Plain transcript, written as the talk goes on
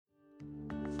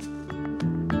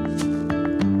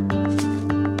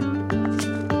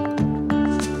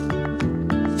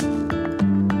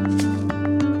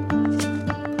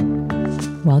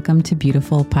Welcome to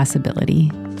Beautiful Possibility,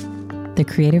 the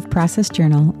creative process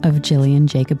journal of Jillian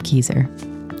Jacob Keyser.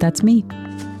 That's me.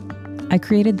 I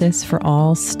created this for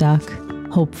all stuck,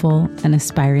 hopeful, and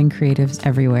aspiring creatives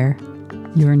everywhere.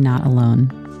 You're not alone.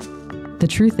 The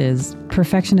truth is,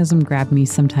 perfectionism grabbed me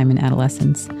sometime in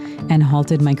adolescence and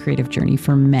halted my creative journey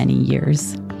for many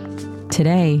years.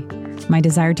 Today, my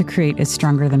desire to create is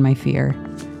stronger than my fear.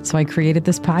 So I created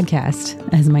this podcast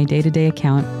as my day-to-day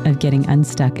account of getting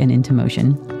unstuck and into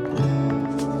motion.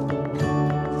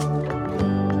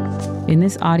 In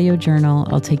this audio journal,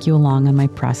 I'll take you along on my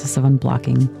process of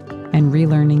unblocking and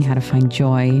relearning how to find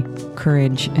joy,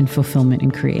 courage, and fulfillment in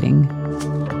creating.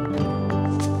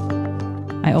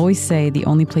 I always say the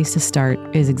only place to start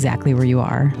is exactly where you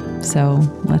are. So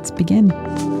let's begin.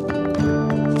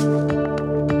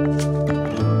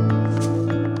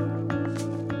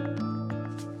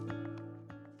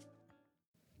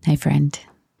 Hi, friend.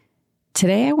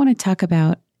 Today I want to talk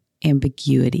about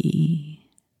ambiguity.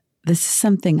 This is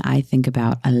something I think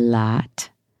about a lot.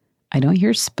 I don't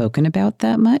hear spoken about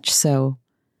that much, so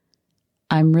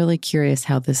I'm really curious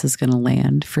how this is going to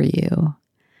land for you.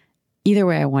 Either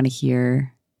way, I want to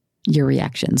hear your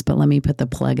reactions, but let me put the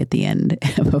plug at the end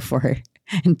before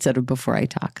I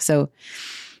talk. So,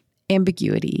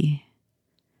 ambiguity.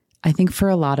 I think for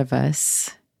a lot of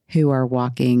us who are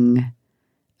walking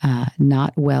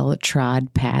not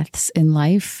well-trod paths in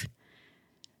life,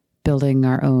 building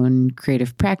our own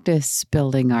creative practice,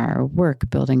 building our work,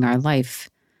 building our life,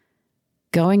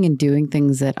 going and doing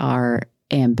things that are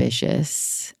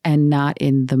ambitious and not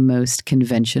in the most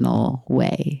conventional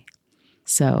way.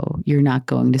 So you're not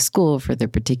going to school for the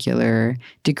particular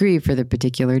degree, for the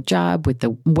particular job with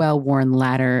the well-worn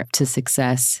ladder to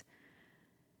success.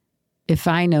 If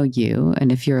I know you,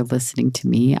 and if you're listening to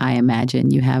me, I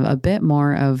imagine you have a bit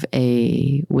more of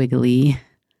a wiggly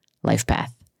life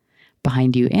path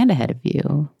behind you and ahead of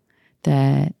you,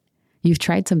 that you've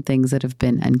tried some things that have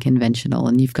been unconventional,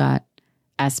 and you've got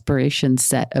aspirations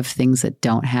set of things that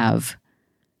don't have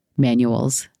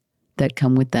manuals that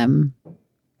come with them.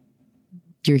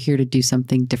 You're here to do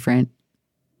something different.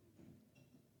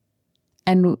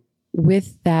 And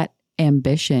with that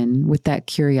ambition, with that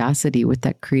curiosity, with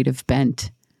that creative bent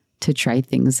to try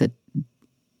things that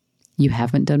you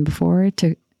haven't done before,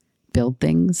 to build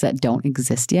things that don't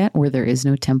exist yet, where there is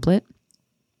no template,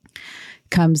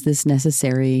 comes this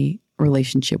necessary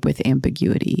relationship with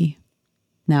ambiguity.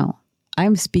 Now,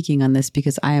 I'm speaking on this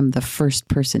because I am the first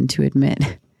person to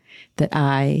admit that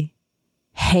I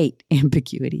hate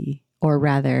ambiguity, or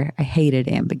rather, I hated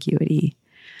ambiguity.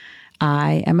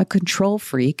 I am a control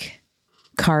freak.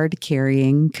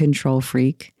 Card-carrying control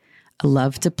freak. I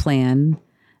love to plan.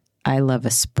 I love a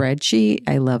spreadsheet.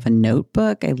 I love a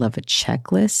notebook. I love a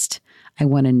checklist. I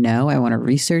want to know. I want to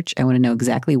research. I want to know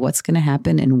exactly what's going to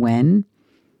happen and when.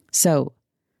 So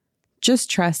just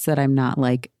trust that I'm not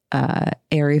like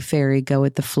airy-fairy, go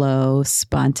with the flow,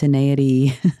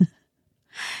 spontaneity.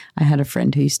 I had a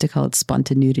friend who used to call it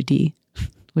spontaneity,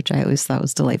 which I always thought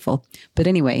was delightful. But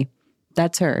anyway,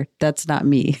 that's her. That's not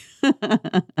me.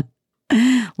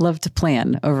 Love to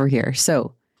plan over here.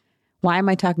 So why am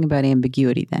I talking about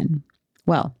ambiguity then?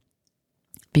 Well,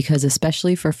 because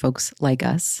especially for folks like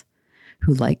us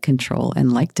who like control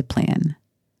and like to plan,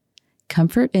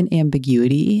 comfort in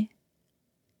ambiguity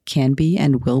can be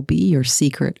and will be your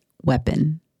secret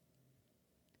weapon.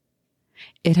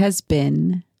 It has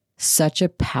been such a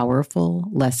powerful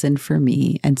lesson for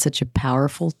me and such a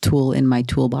powerful tool in my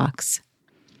toolbox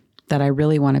that I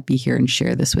really want to be here and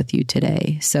share this with you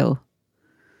today. So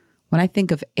when I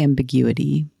think of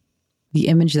ambiguity, the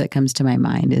image that comes to my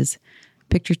mind is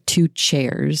picture two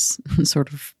chairs,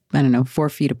 sort of, 4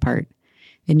 feet apart,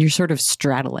 and you're sort of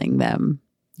straddling them.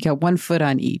 You got 1 foot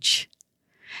on each,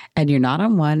 and you're not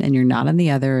on one and you're not on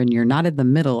the other, and you're not in the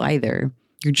middle either.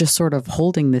 You're just sort of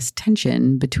holding this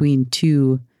tension between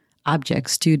two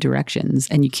objects, two directions,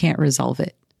 and you can't resolve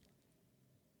it.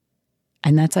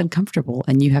 And that's uncomfortable,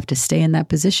 and you have to stay in that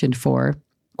position for ?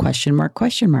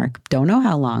 Don't know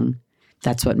how long.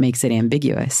 That's what makes it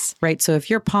ambiguous, right? So if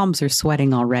your palms are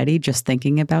sweating already just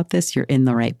thinking about this, you're in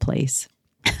the right place.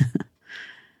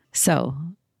 So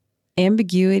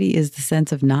ambiguity is the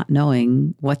sense of not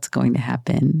knowing what's going to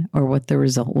happen or what the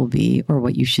result will be or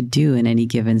what you should do in any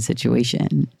given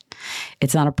situation.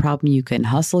 It's not a problem you can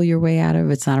hustle your way out of.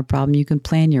 It's not a problem you can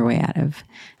plan your way out of.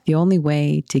 The only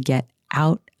way to get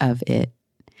out of it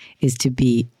is to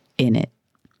be in it,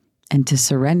 and to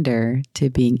surrender to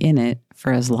being in it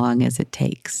for as long as it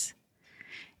takes.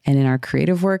 And in our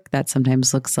creative work, that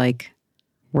sometimes looks like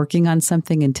working on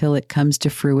something until it comes to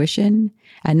fruition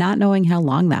and not knowing how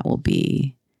long that will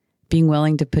be, Being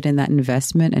willing to put in that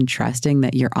investment and trusting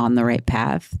that you're on the right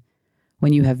path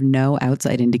when you have no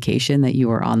outside indication that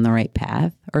you are on the right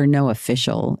path, or no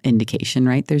official indication,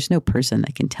 right? There's no person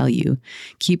that can tell you,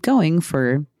 keep going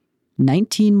for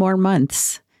 19 more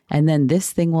months and then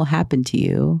this thing will happen to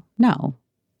you. No,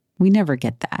 we never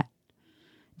get that,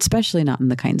 especially not in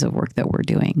the kinds of work that we're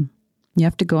doing. You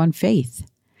have to go on faith.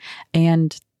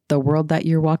 And the world that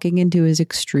you're walking into is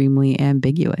extremely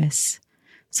ambiguous.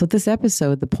 So this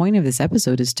episode, the point of this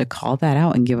episode is to call that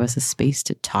out and give us a space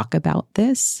to talk about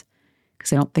this,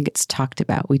 because I don't think it's talked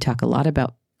about. We talk a lot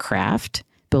about craft,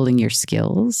 building your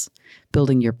skills,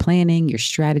 building your planning, your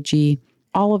strategy.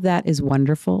 All of that is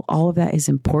wonderful. All of that is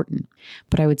important.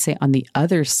 But I would say on the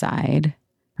other side,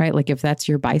 right? Like if that's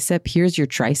your bicep, here's your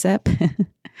tricep,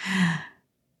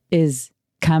 is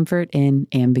comfort in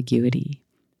ambiguity.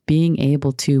 Being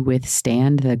able to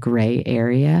withstand the gray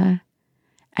area,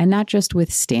 and not just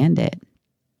withstand it,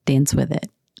 dance with it,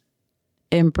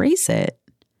 embrace it.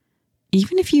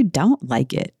 Even if you don't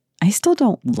like it, I still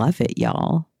don't love it,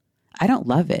 y'all. I don't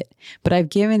love it, but I've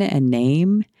given it a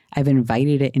name. I've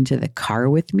invited it into the car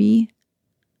with me,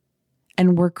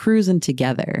 and we're cruising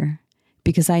together,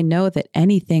 because I know that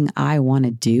anything I want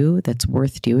to do that's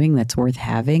worth doing, that's worth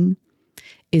having,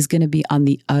 is going to be on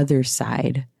the other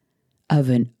side of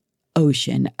an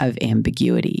ocean of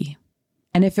ambiguity.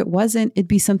 And if it wasn't, it'd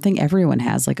be something everyone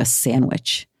has, like a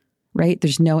sandwich, right?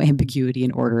 There's no ambiguity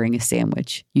in ordering a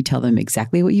sandwich. You tell them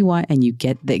exactly what you want and you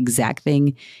get the exact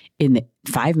thing in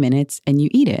 5 minutes and you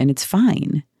eat it and it's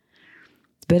fine.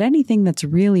 But anything that's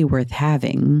really worth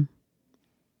having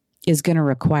is going to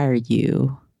require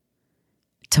you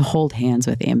to hold hands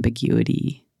with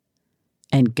ambiguity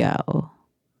and go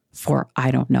for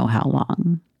I don't know how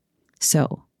long.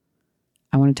 So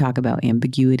I want to talk about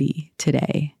ambiguity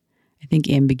today. I think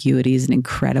ambiguity is an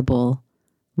incredible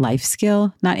life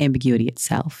skill, not ambiguity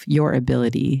itself, your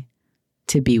ability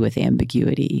to be with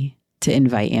ambiguity, to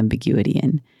invite ambiguity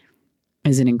in,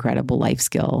 is an incredible life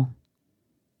skill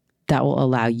that will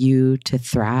allow you to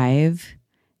thrive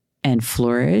and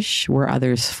flourish where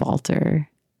others falter.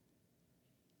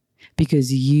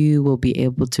 Because you will be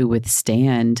able to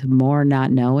withstand more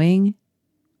not knowing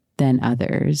than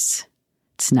others.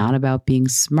 It's not about being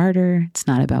smarter. It's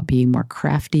not about being more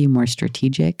crafty, more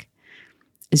strategic.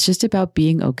 It's just about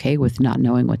being okay with not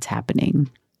knowing what's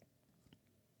happening.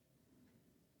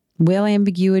 Will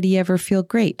ambiguity ever feel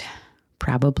great?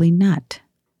 Probably not.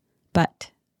 But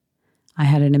I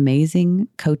had an amazing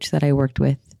coach that I worked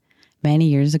with many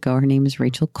years ago. Her name is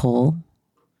Rachel Cole.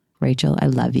 Rachel, I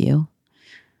love you.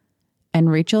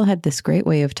 And Rachel had this great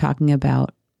way of talking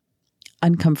about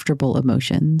uncomfortable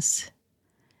emotions.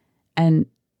 And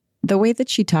the way that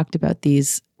she talked about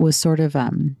these was sort of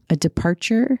a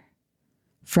departure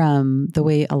from the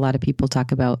way a lot of people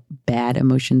talk about bad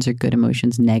emotions or good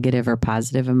emotions, negative or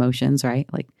positive emotions,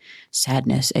 right? Like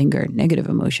sadness, anger, negative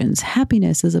emotions.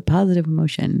 Happiness is a positive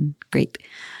emotion. Great.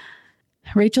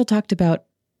 Rachel talked about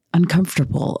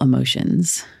uncomfortable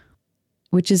emotions,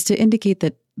 which is to indicate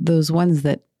that those ones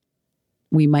that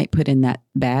we might put in that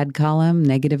bad column,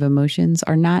 negative emotions,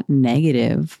 are not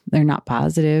negative. They're not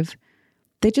positive.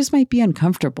 They just might be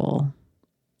uncomfortable,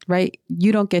 right?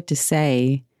 You don't get to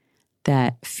say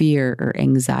that fear or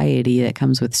anxiety that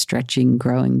comes with stretching,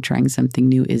 growing, trying something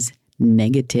new is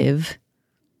negative.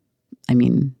 I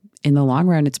mean, in the long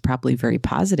run, it's probably very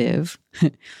positive,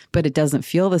 but it doesn't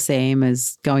feel the same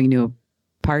as going to a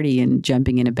party and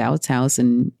jumping in a bounce house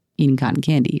and eating cotton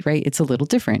candy, right? It's a little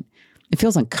different. It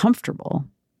feels uncomfortable.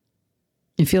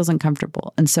 It feels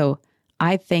uncomfortable. And so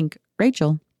I thank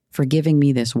Rachel for giving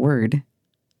me this word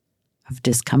of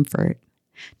discomfort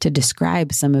to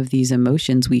describe some of these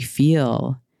emotions we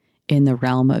feel in the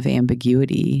realm of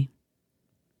ambiguity.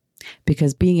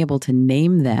 Because being able to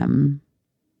name them,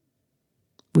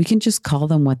 we can just call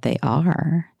them what they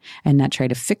are and not try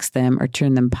to fix them or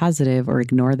turn them positive or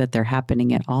ignore that they're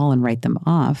happening at all and write them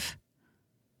off.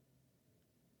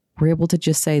 We're able to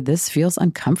just say, this feels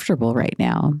uncomfortable right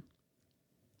now,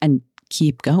 and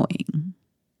keep going.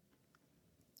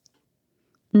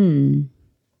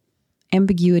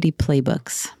 Ambiguity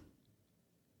playbooks.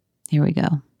 Here we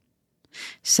go.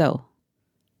 So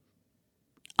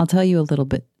I'll tell you a little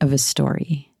bit of a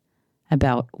story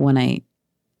about when I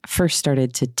first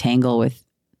started to tangle with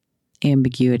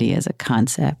ambiguity as a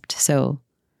concept. So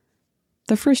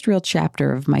the first real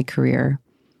chapter of my career,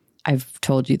 I've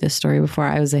told you this story before.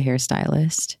 I was a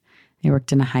hairstylist. I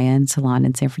worked in a high-end salon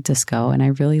in San Francisco, and I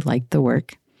really liked the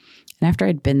work. And after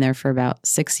I'd been there for about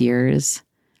 6 years,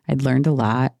 I'd learned a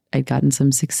lot. I'd gotten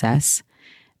some success.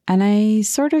 And I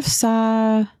sort of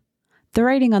saw the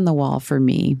writing on the wall for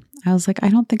me, I was like, I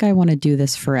don't think I want to do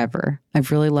this forever.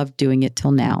 I've really loved doing it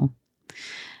till now.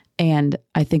 And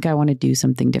I think I want to do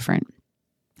something different.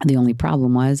 The only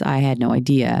problem was I had no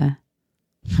idea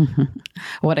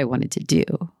what I wanted to do.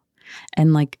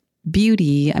 And like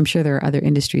beauty, I'm sure there are other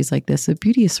industries like this, but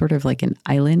beauty is sort of like an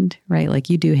island, right? Like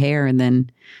you do hair and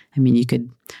then, I mean, you could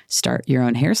start your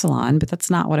own hair salon, but that's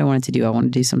not what I wanted to do. I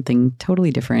wanted to do something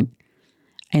totally different.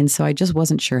 And so I just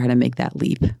wasn't sure how to make that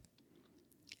leap.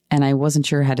 And I wasn't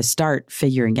sure how to start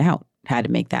figuring out how to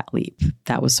make that leap.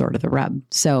 That was sort of the rub.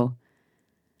 So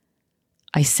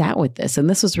I sat with this, and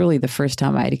this was really the first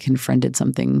time I had confronted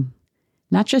something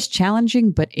not just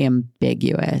challenging, but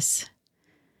ambiguous.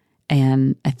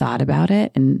 And I thought about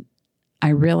it, and I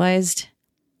realized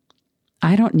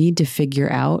I don't need to figure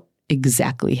out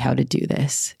exactly how to do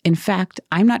this. In fact,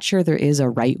 I'm not sure there is a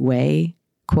right way,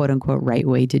 quote unquote, right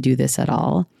way to do this at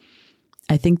all.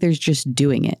 I think there's just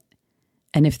doing it.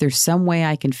 And if there's some way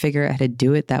I can figure out how to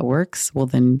do it that works, well,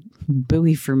 then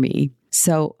buoy for me.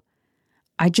 So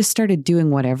I just started doing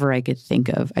whatever I could think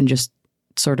of and just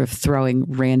sort of throwing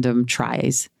random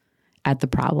tries at the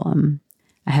problem.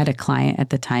 I had a client at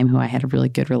the time who I had a really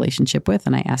good relationship with,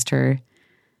 and I asked her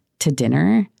to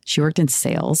dinner. She worked in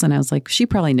sales, and I was like, she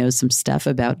probably knows some stuff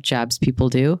about jobs people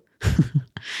do.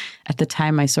 At the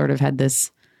time, I sort of had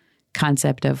this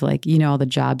concept of like, you know, all the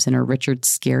jobs in a Richard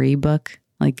Scarry book,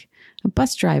 like a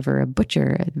bus driver, a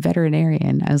butcher, a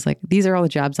veterinarian. I was like, these are all the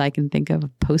jobs I can think of, a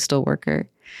postal worker.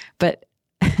 But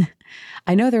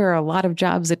I know there are a lot of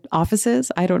jobs at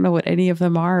offices. I don't know what any of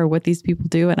them are or what these people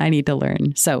do, and I need to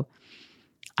learn. So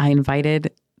I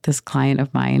invited this client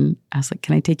of mine. I was like,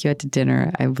 can I take you out to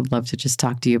dinner? I would love to just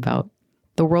talk to you about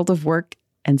the world of work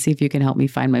and see if you can help me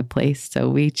find my place. So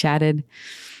we chatted,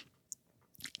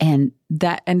 and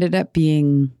that ended up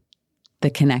being the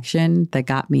connection that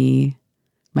got me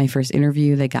my first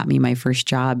interview, that got me my first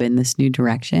job in this new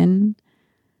direction.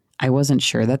 I wasn't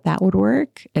sure that that would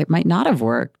work. It might not have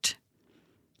worked.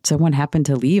 Someone happened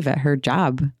to leave at her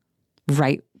job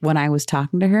right when I was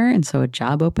talking to her. And so a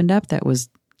job opened up that was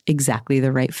exactly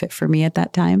the right fit for me at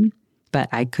that time. But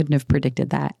I couldn't have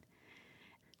predicted that.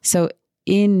 So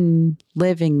in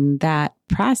living that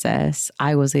process,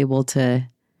 I was able to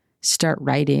start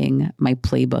writing my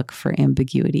playbook for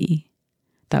ambiguity.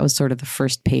 That was sort of the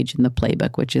first page in the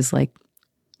playbook, which is like,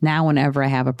 now whenever I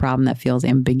have a problem that feels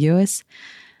ambiguous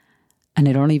and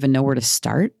I don't even know where to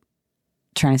start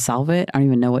trying to solve it, I don't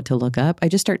even know what to look up, I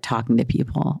just start talking to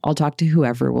people. I'll talk to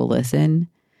whoever will listen,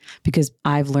 because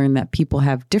I've learned that people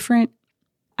have different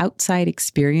outside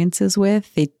experiences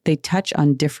with, they touch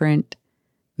on different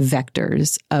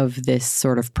vectors of this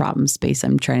sort of problem space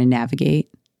I'm trying to navigate.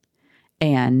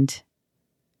 And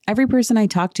every person I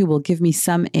talk to will give me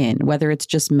some in, whether it's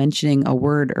just mentioning a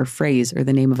word or phrase or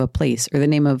the name of a place or the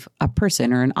name of a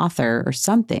person or an author or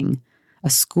something, a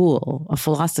school, a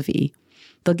philosophy.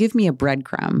 They'll give me a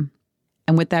breadcrumb.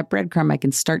 And with that breadcrumb, I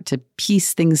can start to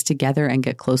piece things together and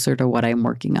get closer to what I'm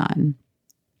working on.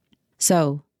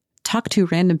 So talk to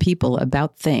random people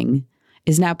about thing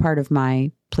is now part of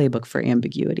my playbook for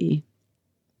ambiguity.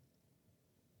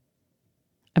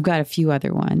 I've got a few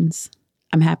other ones.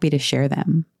 I'm happy to share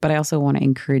them, but I also want to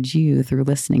encourage you through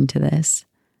listening to this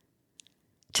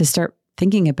to start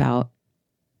thinking about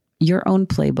your own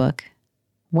playbook.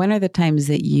 When are the times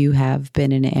that you have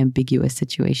been in an ambiguous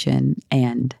situation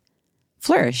and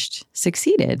flourished,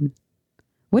 succeeded?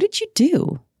 What did you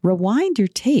do? Rewind your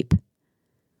tape.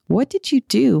 What did you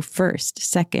do first,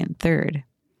 second, third?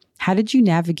 How did you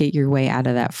navigate your way out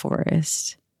of that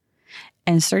forest?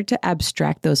 And start to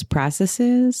abstract those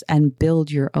processes and build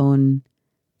your own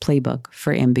playbook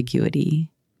for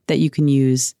ambiguity that you can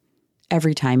use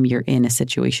every time you're in a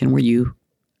situation where you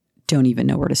don't even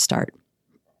know where to start.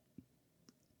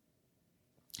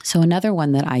 So another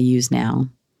one that I use now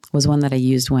was one that I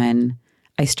used when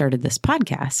I started this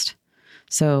podcast.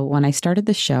 So when I started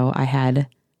the show, I had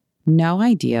no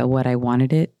idea what I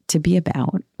wanted it to be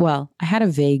about. Well, I had a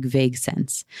vague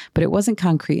sense, but it wasn't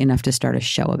concrete enough to start a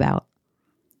show about.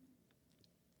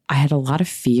 I had a lot of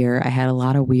fear. I had a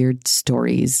lot of weird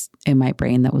stories in my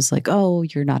brain that was like, oh,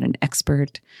 you're not an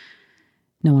expert.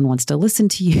 No one wants to listen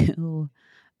to you.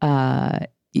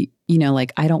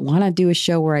 Like, I don't want to do a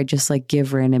show where I just like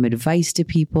give random advice to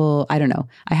people. I don't know.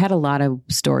 I had a lot of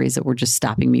stories that were just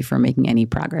stopping me from making any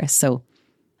progress. So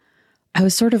I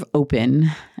was sort of open.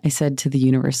 I said to the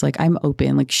universe, like, I'm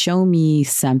open, like, show me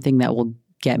something that will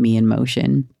get me in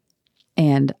motion.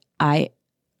 And I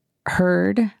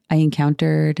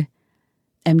encountered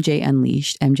MJ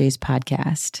Unleashed, MJ's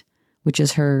podcast, which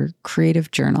is her creative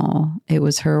journal. It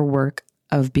was her work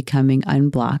of becoming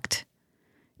unblocked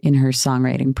in her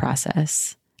songwriting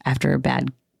process after a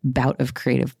bad bout of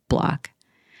creative block.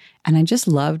 And I just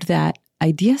loved that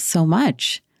idea so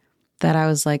much that I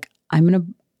was like, I'm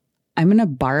going to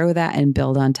borrow that and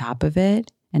build on top of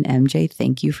it. And MJ,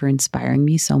 thank you for inspiring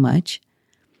me so much.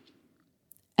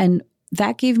 And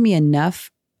that gave me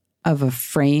enough of a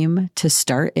frame to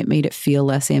start. It made it feel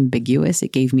less ambiguous.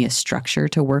 It gave me a structure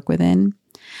to work within.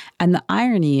 And the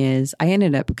irony is I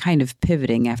ended up kind of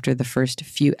pivoting after the first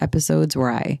few episodes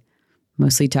where I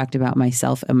mostly talked about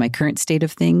myself and my current state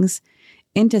of things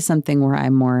into something where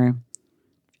I'm more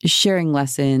sharing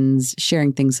lessons,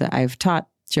 sharing things that I've taught,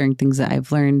 sharing things that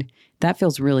I've learned. That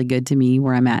feels really good to me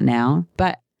where I'm at now.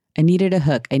 But I needed a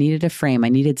hook. I needed a frame. I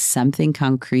needed something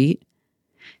concrete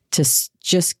to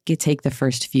take the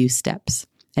first few steps.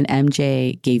 And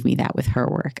MJ gave me that with her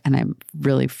work. And I'm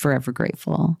really forever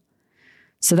grateful.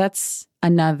 So that's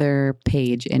another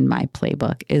page in my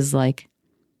playbook is like,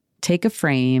 take a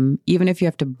frame, even if you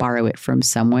have to borrow it from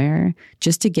somewhere,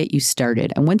 just to get you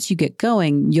started. And once you get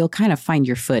going, you'll kind of find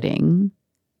your footing.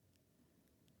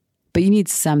 But you need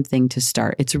something to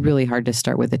start. It's really hard to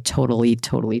start with a totally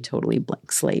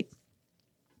blank slate.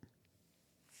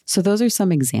 So those are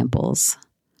some examples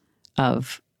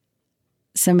of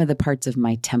some of the parts of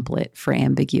my template for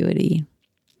ambiguity.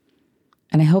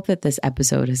 And I hope that this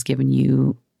episode has given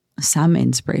you some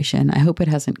inspiration. I hope it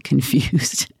hasn't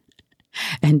confused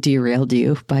and derailed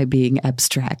you by being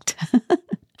abstract.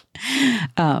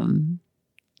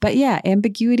 But yeah,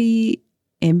 ambiguity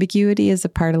is a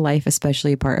part of life,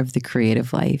 especially a part of the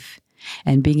creative life.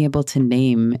 And being able to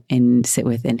name and sit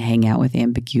with and hang out with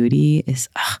ambiguity is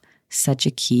such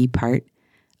a key part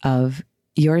of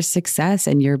your success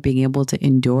and your being able to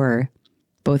endure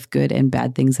both good and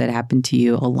bad things that happen to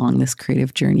you along this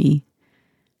creative journey.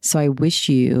 So I wish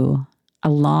you a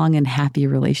long and happy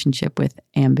relationship with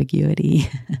ambiguity,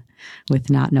 with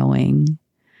not knowing,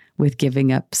 with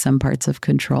giving up some parts of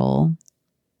control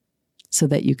so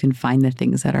that you can find the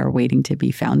things that are waiting to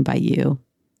be found by you.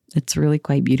 It's really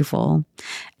quite beautiful.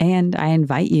 And I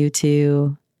invite you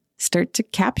to start to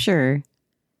capture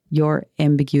your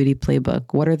ambiguity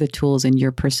playbook. What are the tools in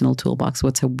your personal toolbox?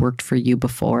 What's worked for you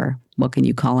before? What can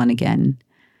you call on again?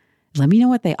 Let me know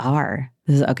what they are.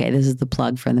 This is the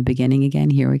plug from the beginning again.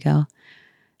 Here we go.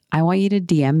 I want you to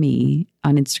DM me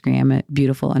on Instagram at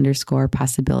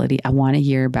beautiful_possibility. I want to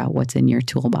hear about what's in your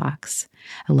toolbox.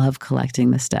 I love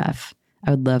collecting the stuff.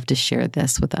 I would love to share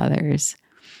this with others,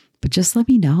 but just let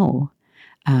me know.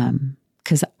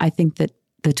 Because I think that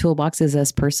the toolbox is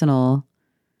as personal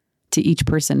to each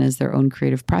person as their own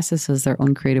creative process, as their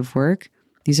own creative work.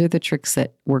 These are the tricks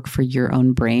that work for your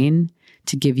own brain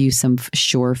to give you some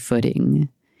sure footing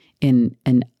in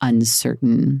an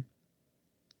uncertain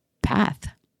path.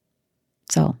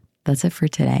 So that's it for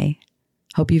today.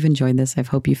 Hope you've enjoyed this. I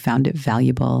hope you found it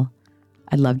valuable.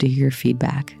 I'd love to hear your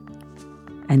feedback.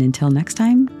 And until next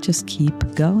time, just keep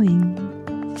going.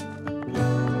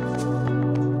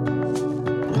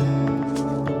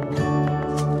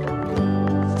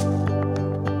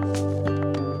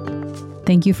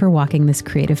 Thank you for walking this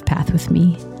creative path with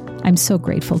me. I'm so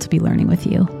grateful to be learning with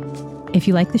you. If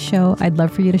you like the show, I'd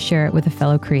love for you to share it with a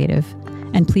fellow creative.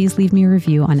 And please leave me a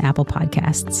review on Apple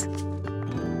Podcasts.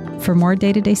 For more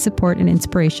day-to-day support and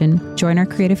inspiration, join our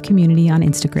creative community on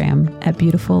Instagram at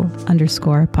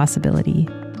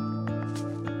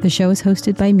beautiful_possibility. The show is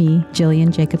hosted by me,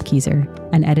 Jillian Jacob Kieser,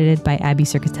 and edited by Abby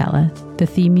Circatella. The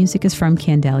theme music is from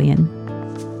Candelian.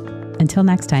 Until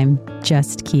next time,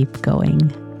 just keep going.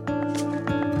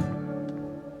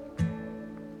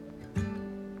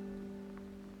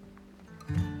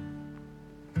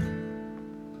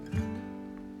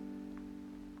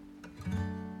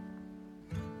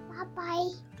 Bye-bye.